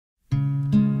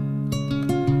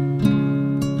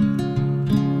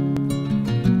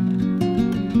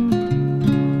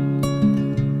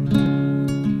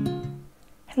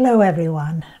Hello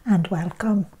everyone and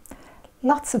welcome.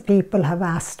 Lots of people have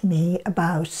asked me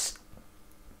about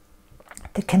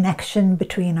the connection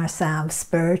between ourselves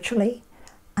spiritually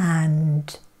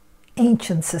and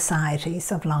ancient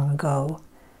societies of long ago.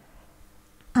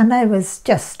 And I was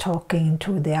just talking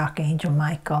to the Archangel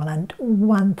Michael, and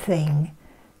one thing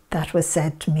that was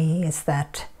said to me is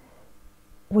that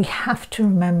we have to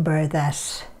remember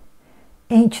that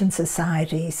ancient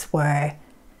societies were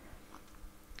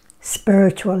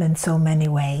spiritual in so many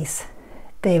ways.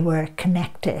 They were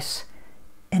connected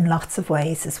in lots of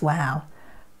ways as well.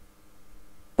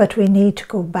 But we need to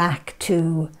go back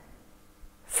to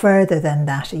further than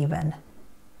that even.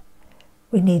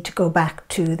 We need to go back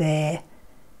to the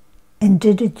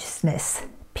indigenous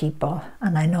people.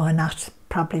 And I know I'm not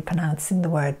probably pronouncing the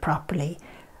word properly,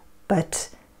 but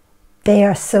they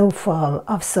are so full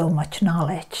of so much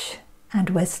knowledge and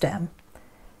wisdom.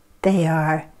 They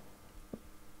are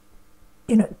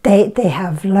they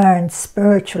have learned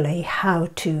spiritually how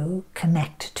to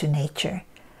connect to nature.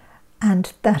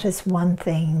 And that is one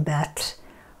thing that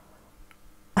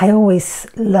I always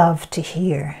love to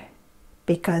hear,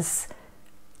 because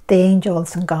the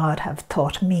angels and God have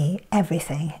taught me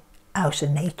everything out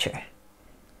in nature.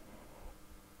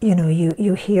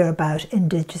 You hear about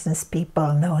indigenous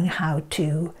people knowing how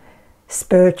to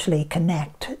spiritually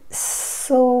connect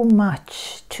so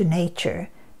much to nature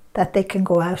that they can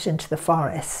go out into the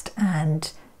forest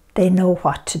and they know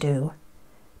what to do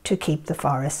to keep the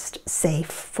forest safe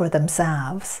for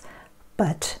themselves,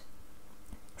 but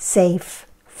safe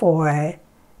for,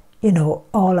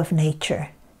 all of nature.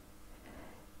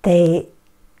 They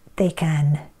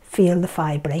can feel the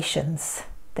vibrations,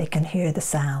 they can hear the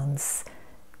sounds,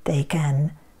 they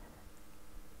can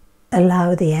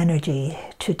allow the energy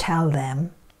to tell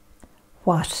them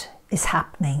what is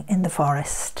happening in the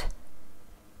forest.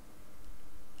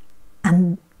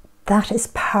 And that is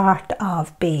part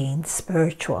of being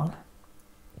spiritual.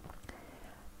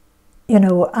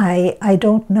 I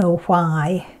don't know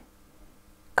why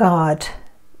God,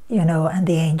 and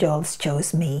the angels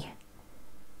chose me.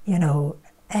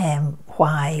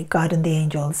 Why God and the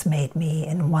angels made me,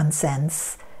 in one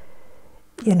sense,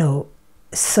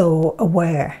 so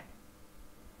aware.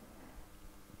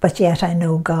 But yet I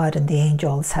know God and the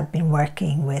angels have been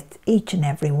working with each and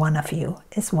every one of you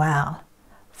as well,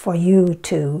 for you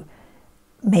to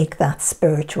make that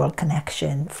spiritual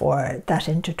connection, for that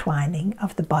intertwining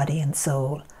of the body and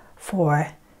soul,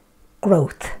 for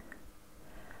growth.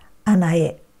 And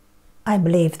I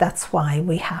believe that's why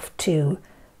we have to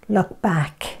look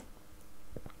back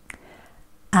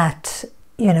at,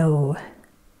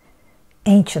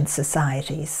 ancient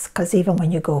societies, because even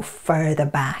when you go further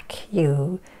back,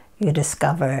 you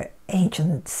discover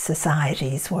ancient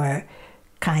societies were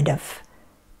kind of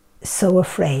so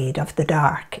afraid of the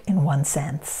dark, in one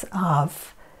sense,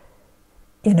 of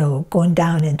going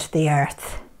down into the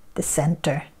earth, the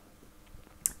center.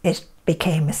 It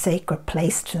became a sacred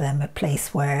place to them, a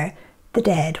place where the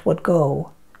dead would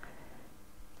go.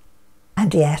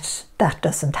 And yet that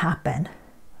doesn't happen.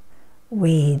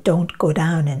 We don't go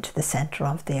down into the center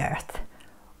of the earth.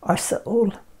 Our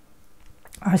soul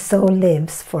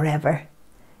lives forever.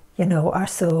 Our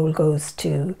soul goes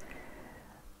to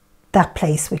that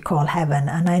place we call heaven.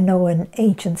 And I know in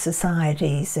ancient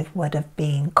societies it would have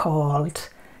been called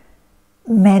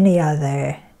by many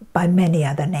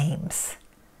other names.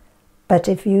 But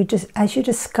as you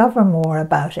discover more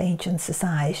about ancient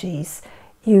societies,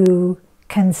 you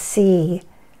can see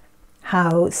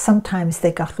how sometimes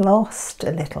they got lost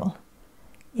a little,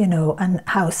 and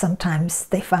how sometimes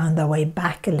they found their way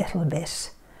back a little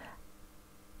bit.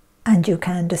 And you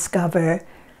can discover,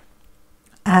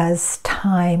 as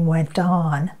time went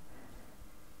on,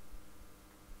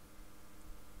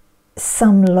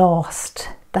 some lost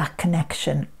that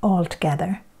connection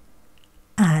altogether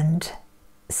and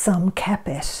some kept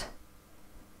it.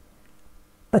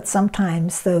 But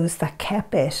sometimes those that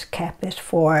kept it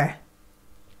for,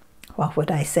 what would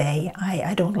I say?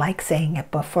 I don't like saying it,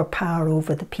 but for power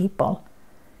over the people,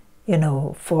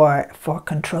 for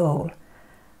control.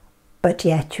 But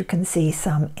yet you can see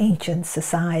some ancient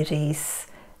societies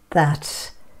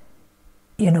that,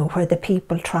 where the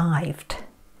people thrived.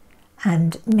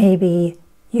 And maybe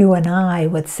you and I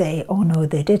would say, oh no,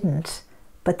 they didn't.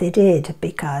 But they did,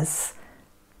 because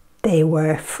they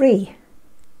were free.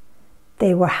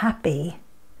 They were happy.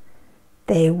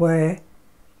 They were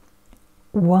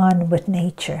one with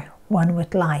nature, one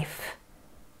with life.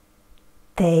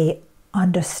 They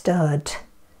understood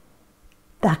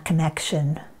that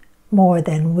connection more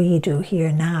than we do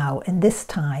here now in this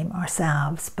time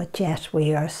ourselves, but yet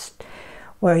we are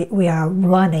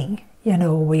running, You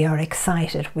know, we are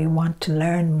excited, we want to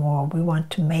learn more, we want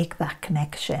to make that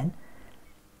connection.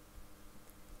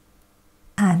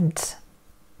 And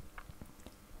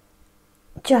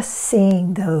just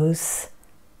seeing those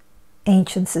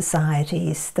ancient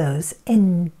societies, those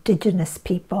indigenous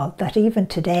people that even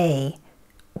today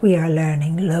we are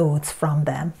learning loads from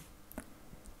them.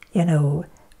 You know,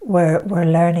 we're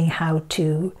learning how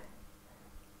to,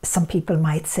 some people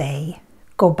might say,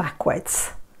 go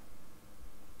backwards.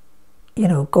 You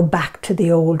know, go back to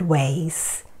the old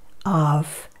ways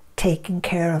of taking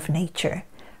care of nature.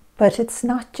 But it's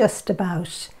not just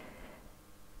about,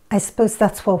 I suppose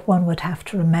that's what one would have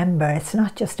to remember. It's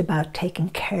not just about taking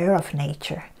care of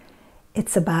nature.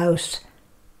 It's about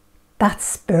that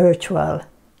spiritual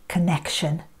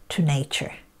connection to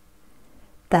nature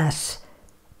that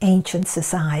ancient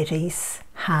societies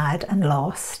had and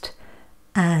lost,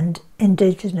 and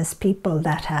indigenous people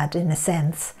that had, in a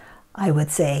sense, I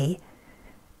would say,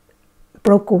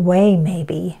 broke away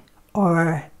maybe,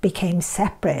 or became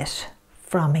separate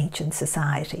from ancient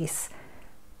societies,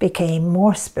 became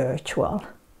more spiritual,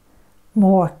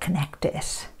 more connected.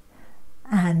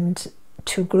 And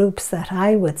two groups that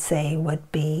I would say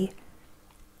would be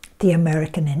the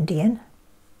American Indian.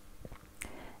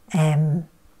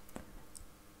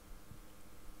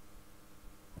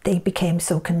 They became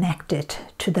so connected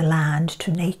to the land,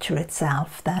 to nature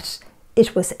itself, that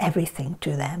it was everything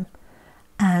to them.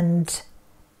 And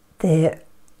the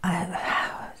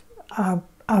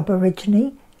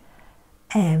Aborigine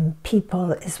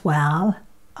people as well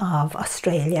of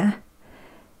Australia.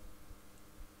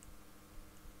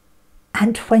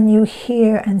 And when you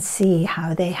hear and see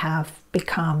how they have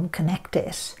become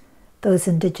connected, those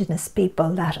indigenous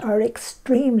people that are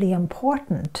extremely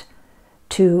important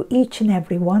to each and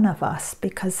every one of us,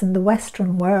 because in the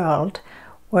Western world,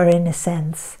 we're in a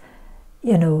sense,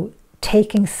 you know,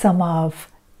 taking some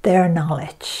of their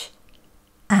knowledge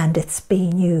and it's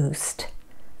being used.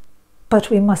 But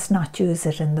we must not use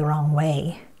it in the wrong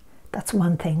way. That's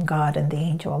one thing God and the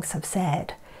angels have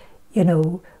said. You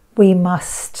know, we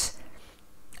must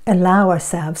allow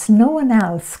ourselves, no one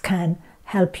else can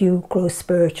help you grow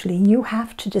spiritually. You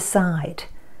have to decide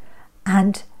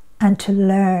and to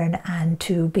learn and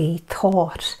to be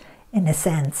taught, in a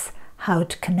sense, how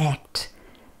to connect.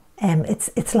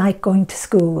 It's like going to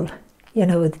school. You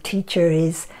know, the teacher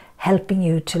is helping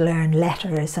you to learn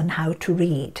letters and how to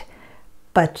read.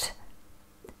 But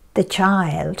the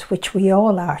child, which we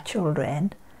all are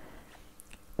children,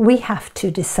 we have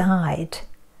to decide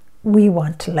we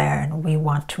want to learn, we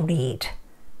want to read.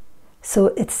 So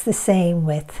it's the same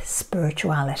with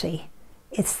spirituality.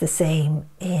 It's the same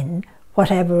in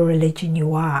whatever religion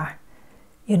you are,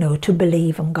 you know, to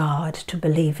believe in God, to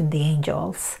believe in the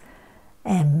angels.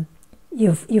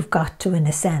 You've got to, in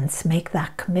a sense, make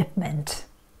that commitment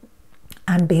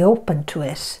and be open to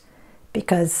it,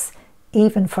 because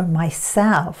even for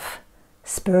myself,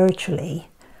 spiritually,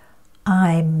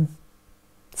 I'm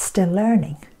still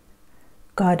learning.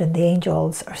 God and the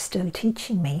angels are still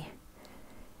teaching me.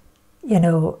 You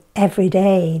know, every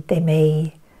day they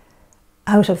may,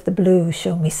 out of the blue,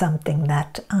 show me something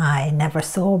that I never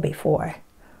saw before.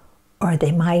 Or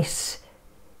they might,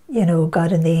 you know,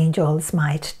 God and the angels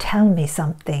might tell me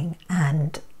something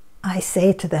and I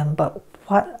say to them, but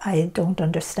what, I don't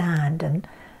understand.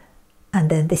 And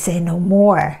then they say no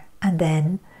more. And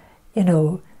then, you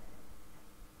know,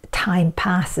 time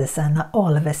passes and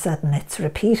all of a sudden it's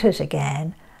repeated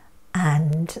again.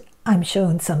 And I'm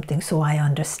shown something so I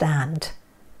understand,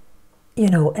 you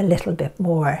know, a little bit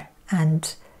more.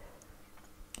 And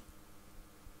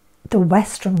the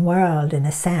Western world, in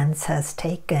a sense, has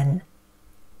taken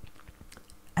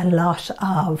a lot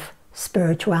of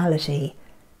spirituality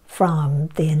from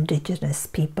the indigenous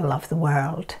people of the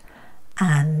world.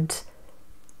 And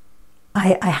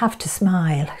I have to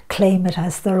smile, claim it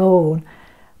as their own,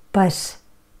 but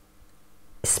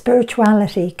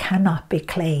spirituality cannot be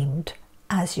claimed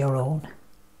as your own.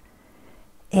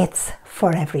 It's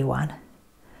for everyone.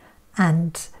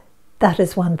 And that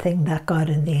is one thing that God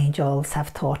and the angels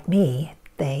have taught me.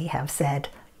 They have said,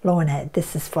 Lorna,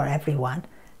 this is for everyone,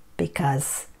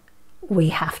 because we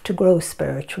have to grow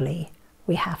spiritually.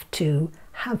 We have to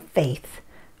have faith.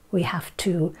 We have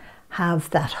to have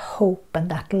that hope and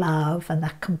that love and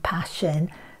that compassion,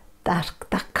 that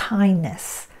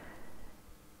kindness.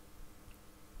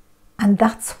 And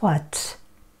that's what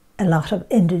a lot of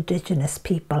indigenous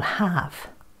people have.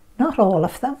 Not all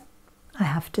of them, I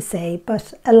have to say,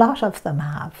 but a lot of them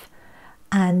have.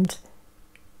 And,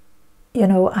 you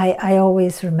know, I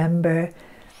always remember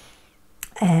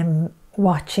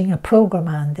watching a program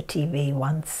on the TV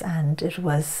once, and it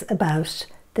was about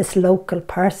this local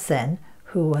person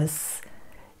who was,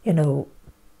 you know,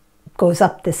 goes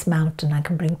up this mountain and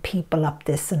can bring people up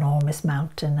this enormous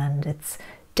mountain, and it's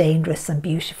dangerous and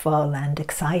beautiful and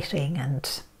exciting.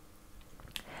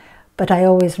 But I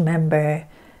always remember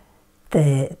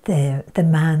the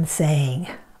man saying,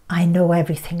 I know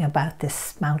everything about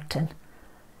this mountain.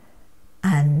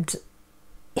 And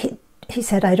he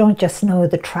said, I don't just know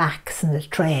the tracks and the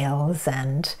trails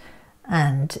and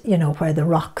you know, where the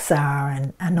rocks are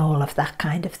and all of that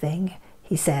kind of thing.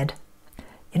 He said,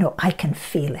 you know, I can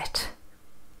feel it.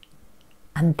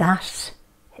 And that,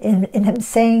 in him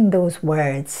saying those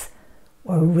words,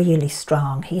 were really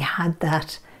strong. He had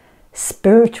that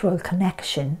spiritual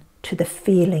connection to the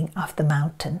feeling of the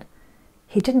mountain.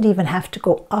 He didn't even have to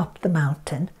go up the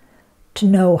mountain to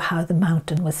know how the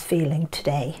mountain was feeling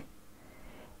today.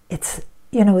 It's,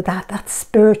 you know, that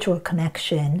spiritual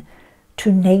connection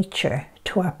to nature,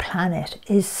 to our planet,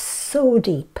 is so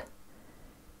deep.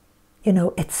 You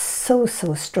know, it's so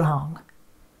strong.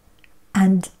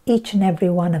 And each and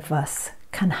every one of us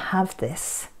can have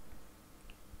this.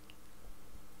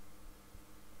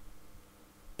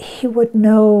 He would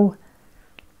know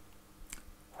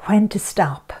when to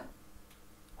stop,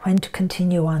 when to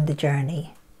continue on the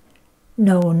journey.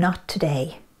 No, not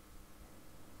today.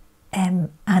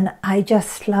 And I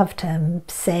just loved him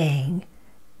saying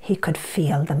he could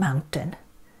feel the mountain.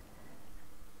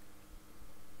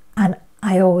 And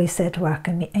I always said to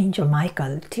Archangel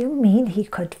Michael, do you mean he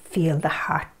could feel the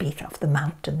heartbeat of the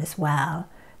mountain as well?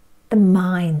 The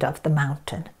mind of the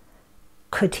mountain?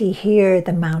 Could he hear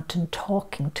the mountain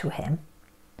talking to him,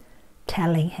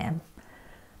 telling him?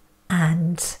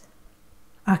 And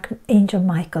Archangel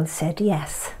Michael said,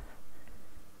 yes,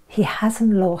 he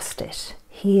hasn't lost it.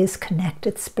 He is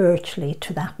connected spiritually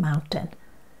to that mountain.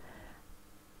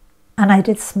 And I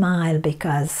did smile,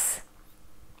 because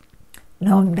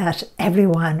knowing that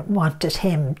everyone wanted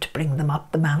him to bring them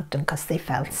up the mountain because they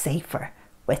felt safer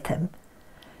with him.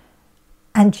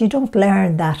 And you don't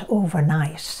learn that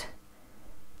overnight.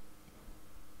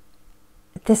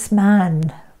 This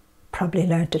man probably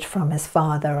learnt it from his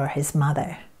father or his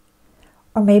mother,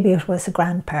 or maybe it was a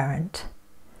grandparent,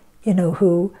 you know,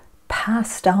 who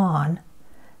passed on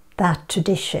that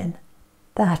tradition,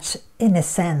 that, in a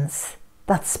sense,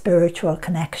 that spiritual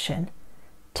connection,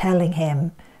 telling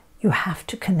him, you have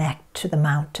to connect to the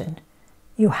mountain,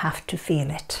 you have to feel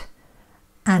it.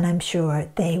 And I'm sure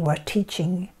they were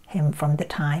teaching him from the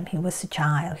time he was a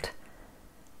child.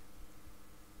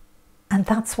 And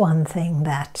that's one thing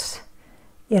that,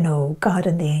 you know, God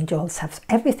and the angels have,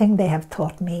 everything they have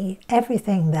taught me,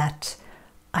 everything that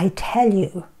I tell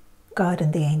you, God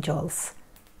and the angels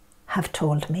have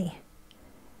told me.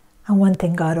 And one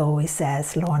thing God always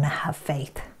says, Lorna, have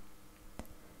faith.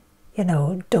 You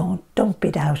know, don't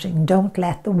be doubting. Don't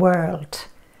let the world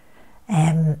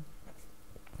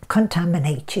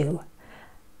contaminate you.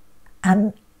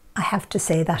 And I have to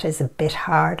say that is a bit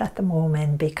hard at the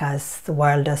moment, because the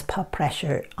world does put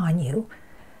pressure on you.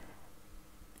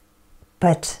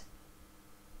 But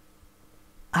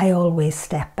I always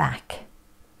step back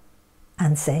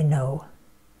and say, no,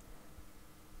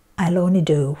 I'll only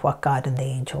do what God and the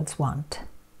angels want.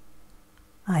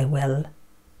 I will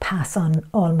pass on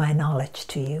all my knowledge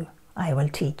to you. I will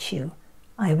teach you.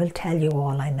 I will tell you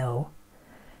all I know.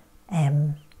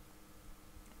 And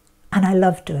I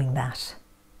love doing that.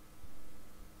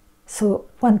 So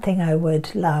one thing I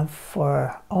would love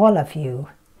for all of you,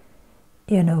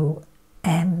 you know,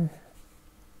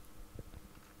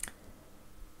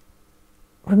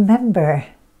 remember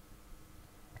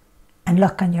and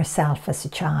look on yourself as a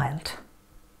child,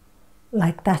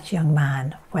 like that young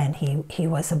man when he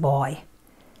was a boy.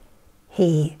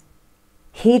 He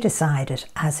decided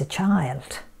as a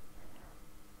child,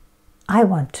 I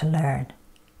want to learn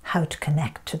how to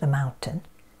connect to the mountain.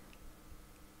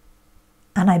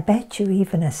 And I bet you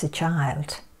even as a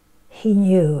child, he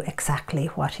knew exactly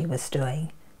what he was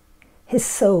doing. His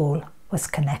soul was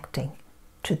connecting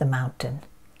to the mountain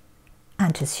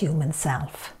and his human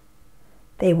self.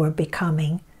 They were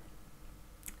becoming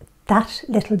that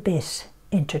little bit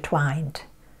intertwined.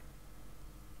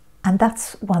 And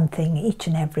that's one thing each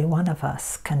and every one of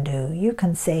us can do. You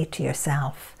can say to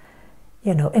yourself,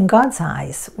 you know, in God's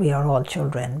eyes, we are all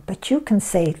children, but you can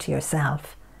say to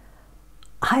yourself,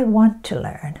 I want to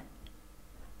learn.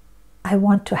 I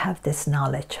want to have this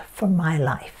knowledge for my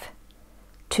life,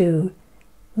 to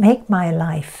make my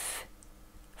life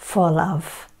full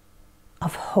of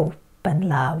hope and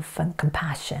love and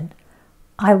compassion.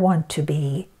 I want to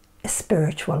be a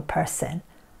spiritual person.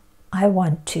 I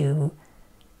want to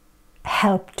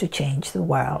help to change the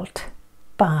world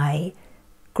by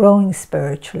growing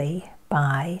spiritually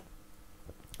by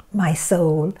my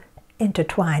soul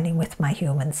intertwining with my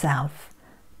human self,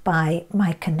 by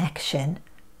my connection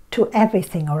to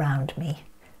everything around me,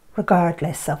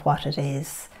 regardless of what it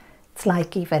is. It's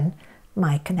like even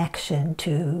my connection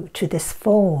to this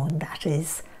phone that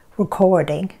is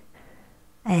recording,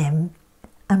 and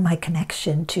my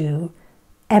connection to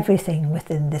everything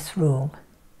within this room.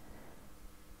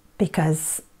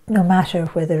 Because no matter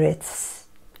whether it's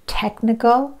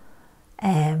technical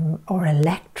or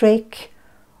electric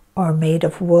or made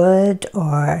of wood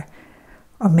or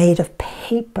made of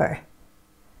paper,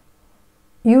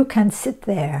 you can sit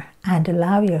there and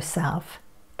allow yourself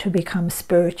to become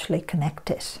spiritually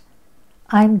connected.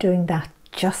 I'm doing that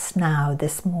just now,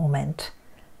 this moment,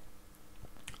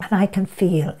 and I can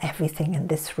feel everything in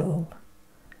this room,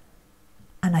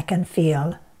 and I can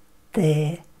feel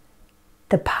the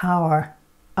power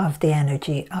of the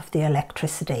energy of the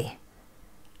electricity,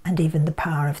 and even the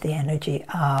power of the energy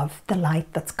of the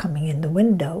light that's coming in the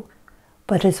window,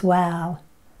 but as well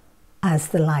as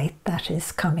the light that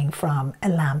is coming from a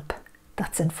lamp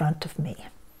that's in front of me.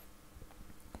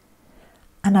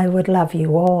 And I would love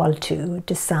you all to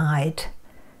decide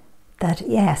that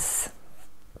yes,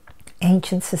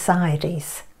 ancient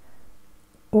societies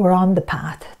were on the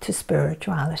path to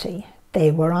spirituality. They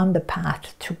were on the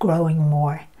path to growing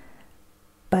more,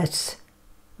 but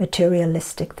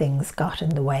materialistic things got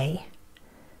in the way.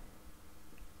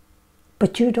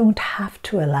 But you don't have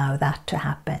to allow that to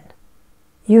happen.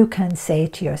 You can say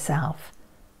to yourself,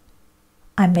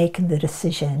 I'm making the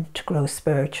decision to grow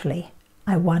spiritually.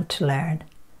 I want to learn,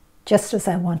 just as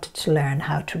I wanted to learn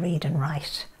how to read and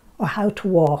write, or how to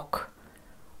walk,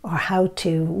 or how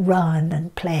to run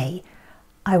and play.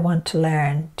 I want to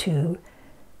learn to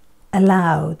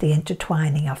allow the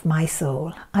intertwining of my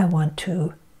soul. I want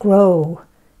to grow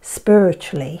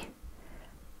spiritually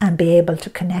and be able to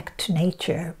connect to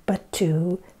nature, but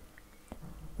to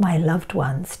my loved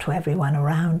ones, to everyone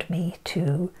around me,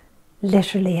 to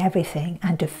literally everything,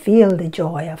 and to feel the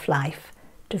joy of life,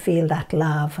 to feel that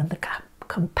love and the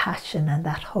compassion and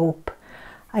that hope.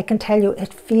 I can tell you,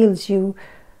 it fills you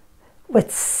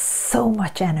with so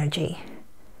much energy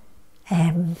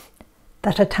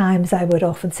that at times I would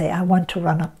often say, I want to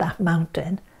run up that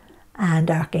mountain, and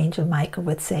Archangel Michael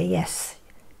would say, yes,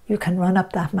 you can run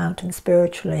up that mountain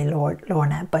spiritually,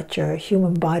 Lorna, but your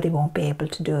human body won't be able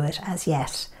to do it as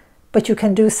yet. But you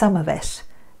can do some of it.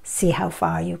 See how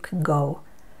far you can go.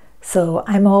 So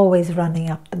I'm always running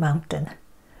up the mountain,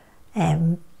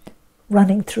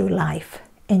 running through life,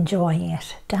 enjoying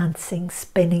it, dancing,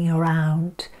 spinning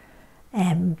around,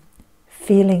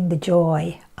 feeling the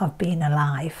joy of being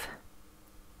alive.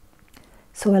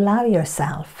 So allow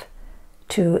yourself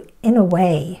to, in a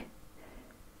way,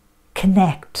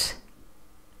 connect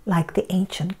like the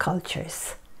ancient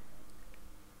cultures.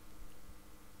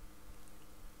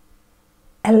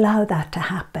 Allow that to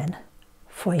happen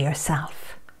for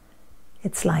yourself.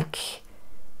 It's like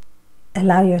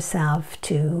allow yourself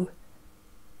to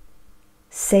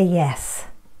say yes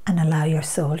and allow your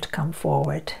soul to come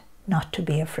forward, not to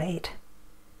be afraid.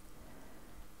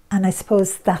 And I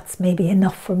suppose that's maybe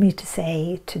enough for me to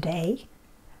say today.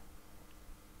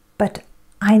 But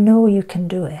I know you can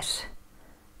do it.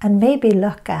 And maybe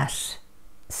look at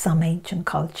some ancient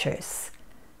cultures,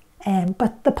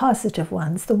 but the positive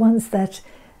ones, the ones that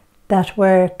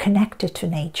were connected to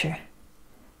nature,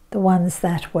 the ones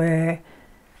that were,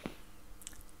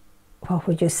 what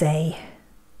would you say,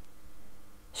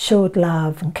 showed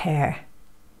love and care.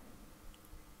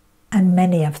 And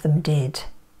many of them did.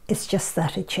 It's just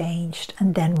that it changed,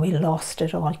 and then we lost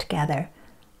it altogether.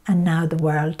 And now the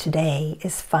world today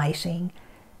is fighting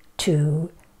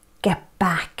to get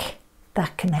back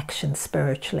that connection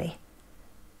spiritually.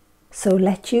 So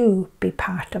let you be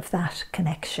part of that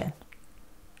connection.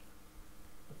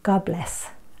 God bless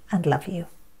and love you.